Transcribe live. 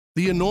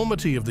The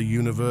enormity of the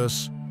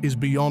universe is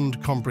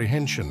beyond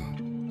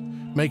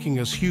comprehension, making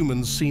us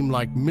humans seem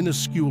like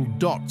minuscule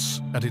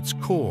dots at its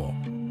core.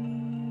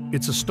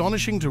 It's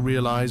astonishing to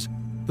realize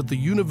that the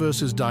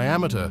universe's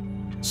diameter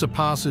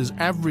surpasses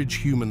average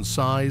human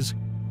size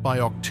by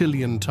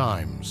octillion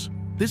times.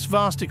 This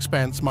vast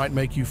expanse might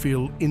make you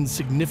feel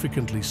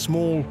insignificantly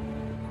small,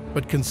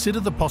 but consider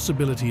the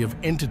possibility of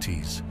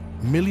entities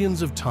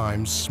millions of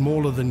times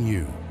smaller than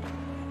you.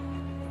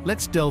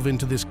 Let's delve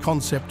into this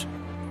concept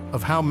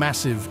of how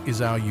massive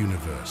is our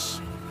universe.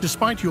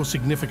 Despite your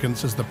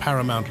significance as the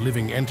paramount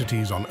living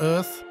entities on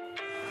Earth,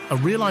 a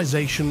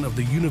realization of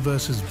the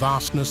universe's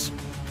vastness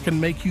can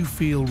make you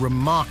feel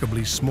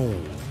remarkably small.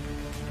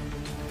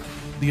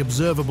 The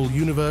observable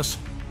universe,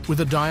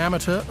 with a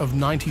diameter of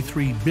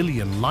 93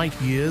 billion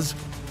light-years,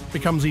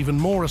 becomes even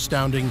more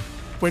astounding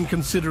when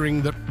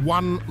considering that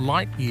 1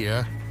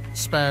 light-year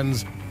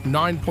spans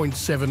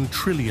 9.7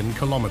 trillion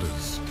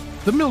kilometers.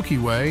 The Milky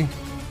Way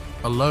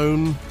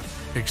alone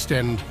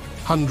extends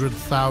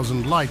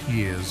 100,000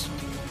 light-years,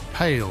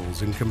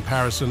 pales in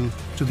comparison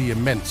to the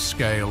immense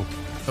scale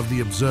of the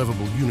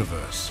observable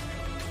universe,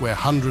 where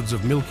hundreds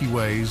of Milky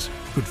Ways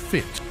could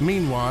fit.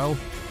 Meanwhile,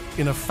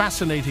 in a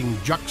fascinating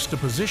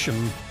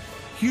juxtaposition,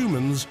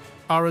 humans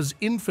are as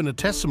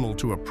infinitesimal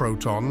to a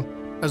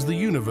proton as the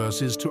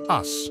universe is to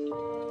us,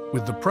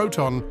 with the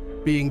proton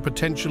being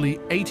potentially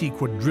 80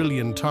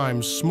 quadrillion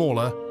times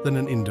smaller than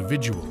an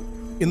individual.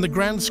 In the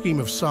grand scheme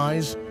of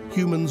size,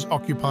 humans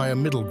occupy a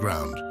middle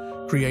ground,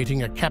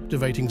 creating a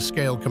captivating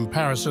scale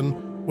comparison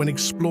when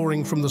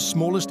exploring from the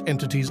smallest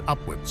entities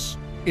upwards.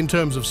 In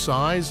terms of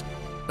size,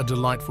 a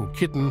delightful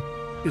kitten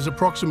is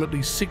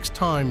approximately 6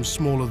 times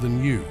smaller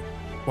than you,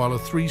 while a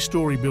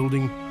 3-story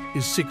building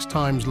is 6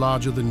 times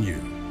larger than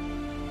you.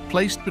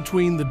 Placed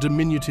between the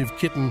diminutive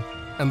kitten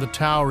and the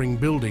towering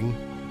building,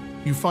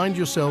 you find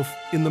yourself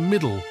in the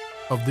middle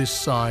of this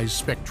size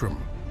spectrum.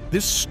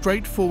 This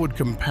straightforward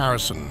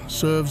comparison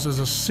serves as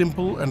a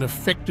simple and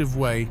effective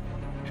way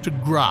to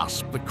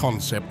grasp the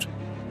concept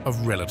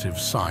of relative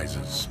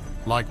sizes.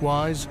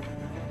 Likewise,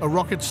 a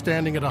rocket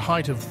standing at a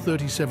height of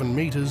 37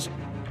 meters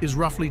is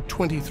roughly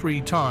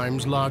 23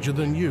 times larger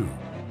than you,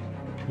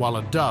 while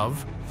a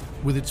dove,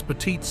 with its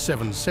petite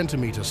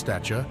 7-centimeter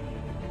stature,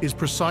 is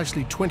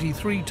precisely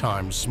 23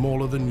 times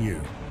smaller than you.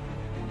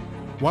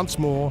 Once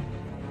more,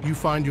 you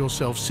find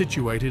yourself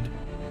situated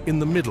in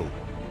the middle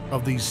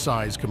of these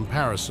size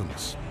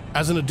comparisons.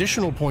 As an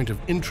additional point of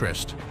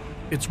interest,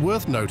 it's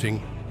worth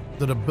noting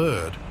that a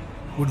bird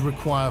would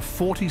require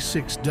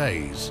 46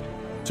 days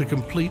to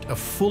complete a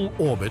full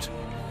orbit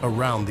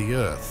around the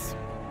Earth,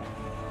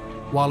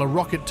 while a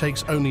rocket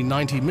takes only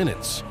 90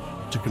 minutes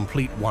to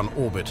complete one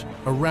orbit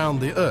around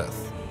the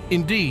Earth.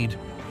 Indeed,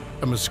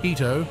 a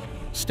mosquito,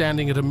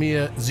 standing at a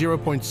mere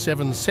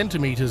 0.7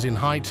 centimeters in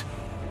height,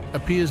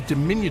 appears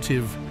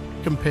diminutive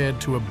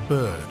compared to a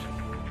bird.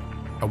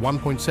 A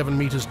 1.7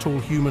 meters tall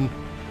human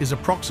is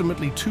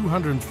approximately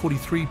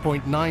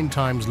 243.9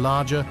 times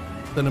larger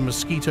than a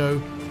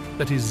mosquito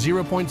that is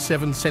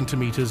 0.7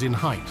 centimeters in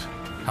height.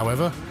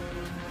 However,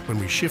 when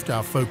we shift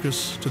our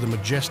focus to the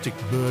majestic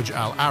Burj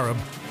Al Arab,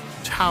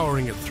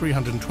 towering at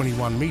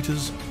 321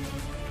 meters,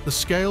 the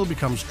scale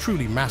becomes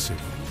truly massive.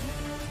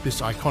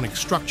 This iconic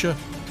structure,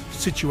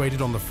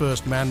 situated on the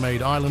first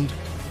man-made island,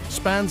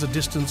 spans a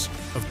distance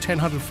of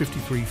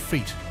 1,053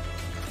 feet.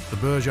 The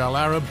Burj Al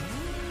Arab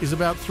is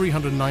about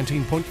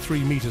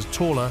 319.3 meters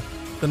taller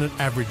than an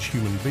average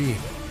human being.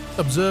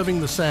 Observing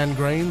the sand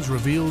grains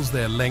reveals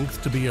their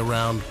length to be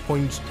around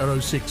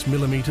 0.06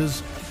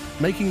 millimeters,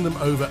 making them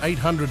over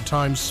 800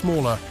 times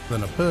smaller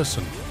than a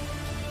person.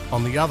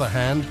 On the other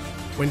hand,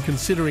 when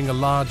considering a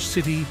large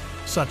city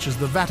such as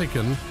the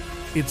Vatican,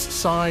 its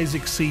size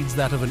exceeds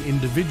that of an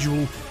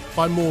individual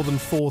by more than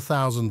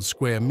 4,000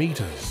 square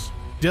meters.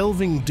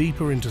 Delving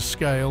deeper into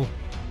scale,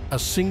 a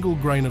single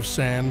grain of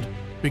sand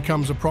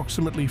becomes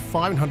approximately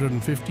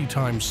 550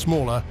 times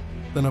smaller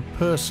than a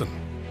person.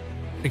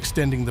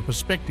 Extending the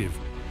perspective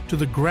to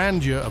the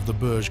grandeur of the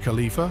Burj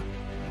Khalifa,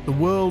 the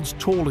world's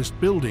tallest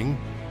building,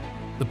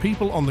 the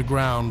people on the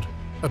ground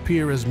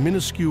appear as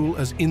minuscule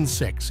as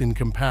insects in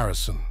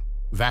comparison.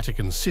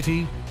 Vatican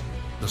City,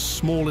 the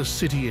smallest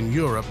city in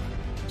Europe,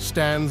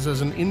 stands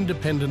as an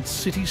independent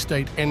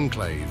city-state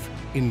enclave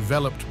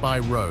enveloped by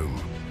Rome.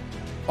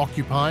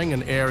 Occupying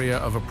an area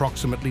of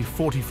approximately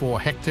 44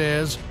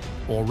 hectares,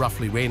 or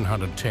roughly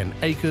 110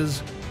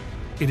 acres,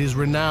 it is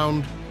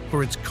renowned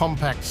for its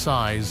compact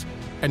size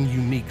and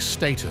unique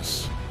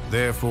status,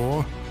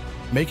 therefore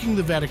making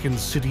the Vatican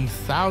City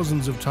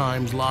thousands of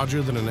times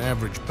larger than an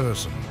average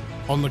person.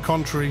 On the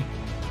contrary,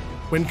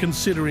 when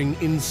considering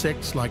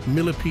insects like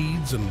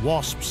millipedes and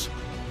wasps,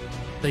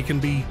 they can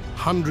be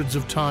hundreds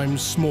of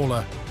times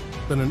smaller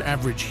than an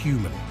average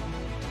human.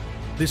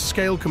 This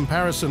scale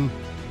comparison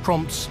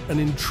prompts an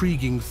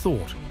intriguing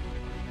thought.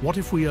 What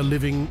if we are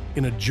living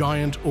in a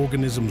giant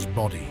organism's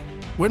body?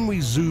 When we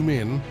zoom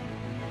in,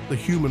 the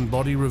human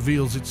body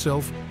reveals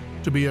itself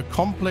to be a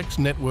complex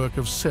network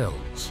of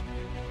cells.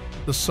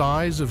 The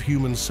size of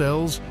human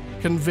cells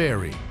can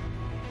vary,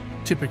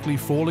 typically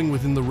falling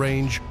within the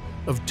range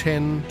of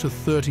 10 to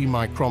 30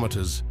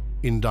 micrometers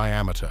in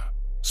diameter.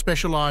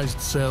 Specialized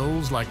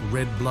cells like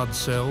red blood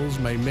cells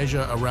may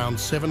measure around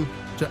 7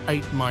 to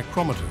 8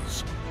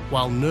 micrometers,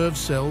 while nerve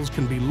cells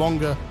can be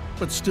longer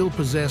but still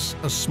possess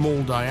a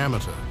small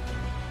diameter.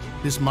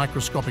 This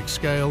microscopic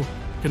scale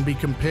can be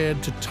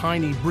compared to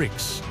tiny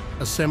bricks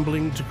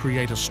assembling to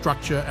create a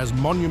structure as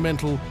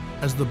monumental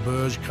as the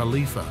Burj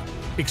Khalifa.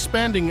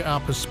 Expanding our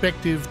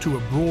perspective to a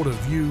broader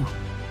view,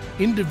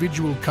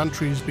 individual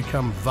countries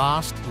become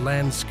vast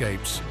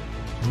landscapes,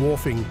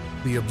 dwarfing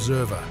the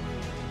observer.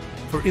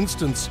 For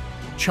instance,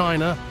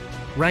 China,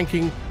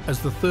 ranking as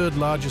the third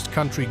largest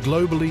country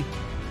globally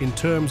in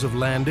terms of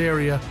land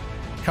area,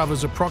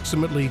 covers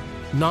approximately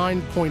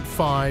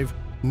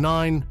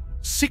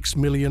 9.596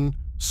 million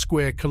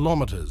square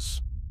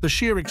kilometers. The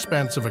sheer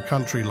expanse of a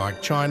country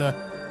like China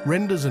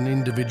renders an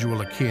individual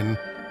akin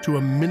to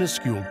a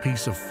minuscule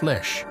piece of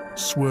flesh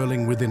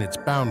swirling within its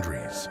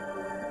boundaries.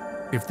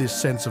 If this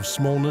sense of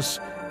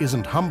smallness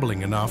isn't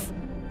humbling enough,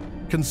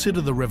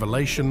 consider the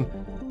revelation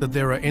that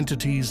there are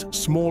entities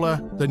smaller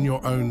than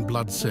your own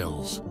blood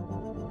cells,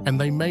 and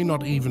they may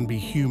not even be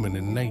human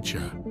in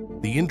nature.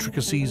 The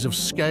intricacies of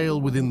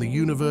scale within the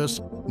universe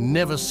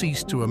never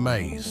cease to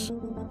amaze.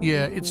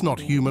 Yeah, it's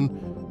not human,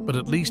 but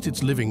at least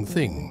it's a living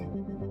thing.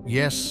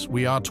 Yes,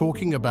 we are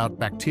talking about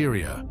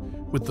bacteria,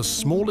 with the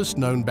smallest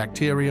known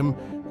bacterium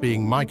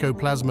being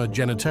Mycoplasma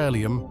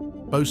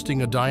genitalium,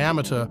 boasting a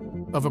diameter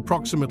of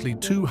approximately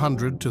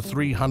 200 to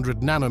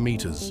 300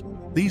 nanometers.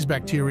 These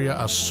bacteria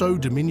are so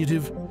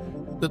diminutive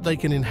that they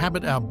can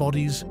inhabit our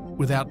bodies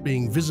without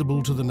being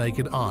visible to the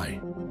naked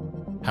eye.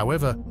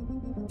 However,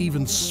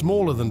 even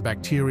smaller than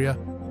bacteria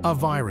are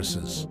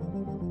viruses.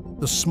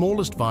 The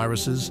smallest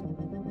viruses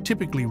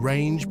typically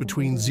range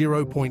between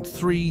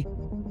 0.3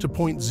 to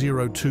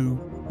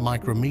 0.02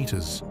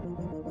 micrometers.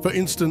 For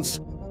instance,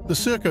 the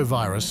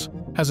circovirus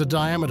has a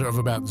diameter of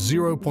about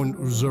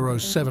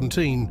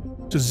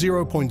 0.017 to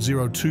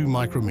 0.02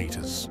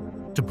 micrometers.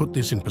 To put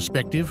this in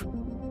perspective,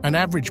 an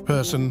average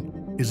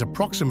person is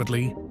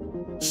approximately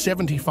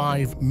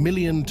 75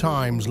 million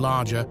times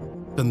larger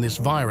than this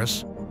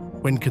virus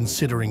when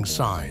considering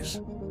size.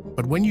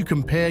 But when you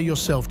compare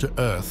yourself to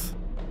Earth,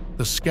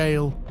 the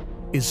scale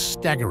is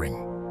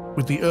staggering,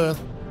 with the Earth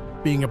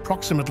being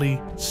approximately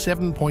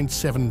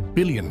 7.7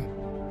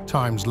 billion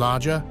times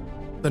larger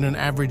than an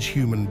average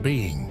human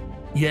being.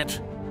 Yet,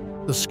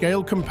 the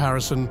scale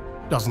comparison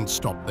doesn't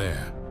stop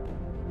there.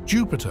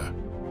 Jupiter,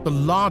 the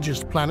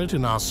largest planet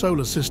in our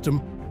solar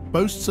system,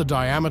 boasts a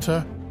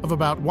diameter of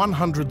about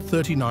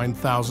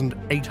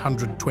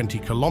 139,820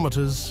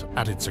 kilometers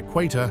at its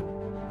equator,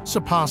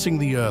 surpassing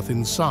the Earth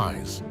in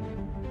size.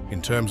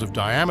 In terms of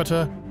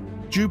diameter,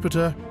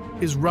 Jupiter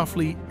is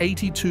roughly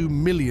 82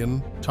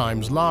 million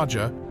times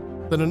larger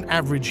than an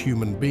average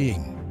human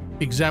being.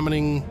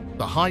 Examining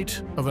the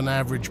height of an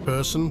average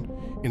person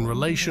in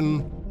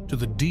relation to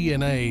the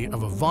DNA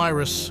of a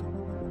virus,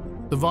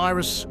 the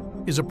virus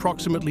is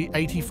approximately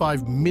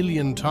 85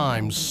 million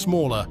times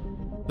smaller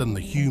than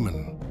the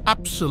human.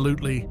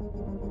 Absolutely,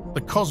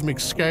 the cosmic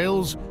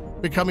scales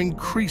become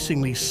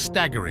increasingly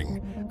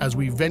staggering as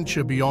we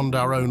venture beyond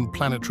our own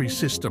planetary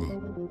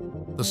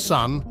system. The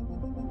Sun,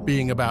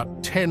 being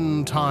about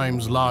 10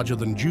 times larger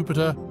than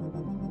Jupiter,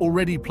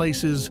 already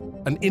places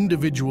an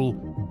individual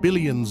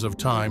billions of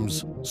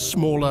times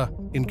smaller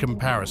in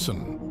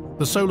comparison.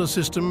 The solar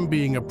system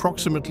being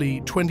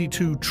approximately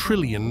 22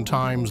 trillion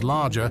times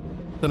larger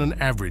than an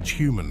average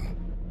human.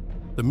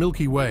 The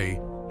Milky Way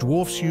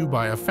dwarfs you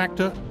by a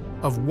factor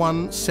of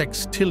 1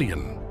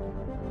 sextillion.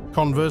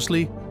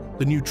 Conversely,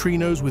 the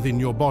neutrinos within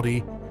your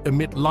body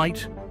emit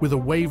light with a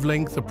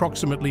wavelength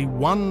approximately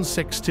 1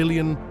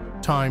 sextillion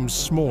times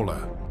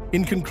smaller.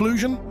 In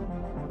conclusion,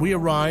 we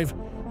arrive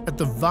at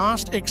the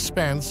vast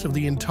expanse of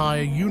the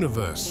entire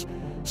universe,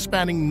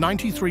 spanning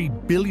 93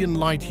 billion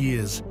light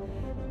years,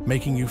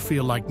 making you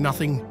feel like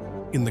nothing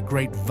in the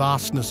great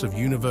vastness of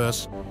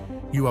universe.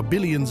 You are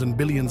billions and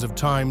billions of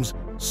times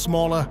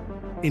smaller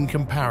in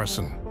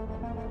comparison.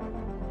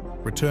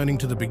 Returning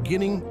to the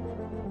beginning,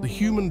 the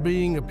human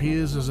being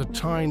appears as a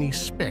tiny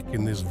speck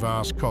in this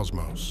vast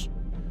cosmos.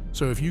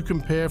 So if you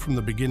compare from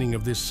the beginning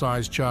of this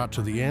size chart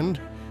to the end,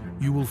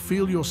 you will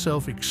feel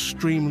yourself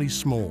extremely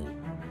small.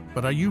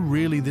 But are you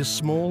really this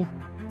small?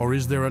 Or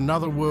is there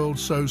another world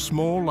so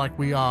small like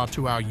we are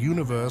to our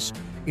universe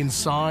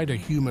inside a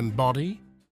human body?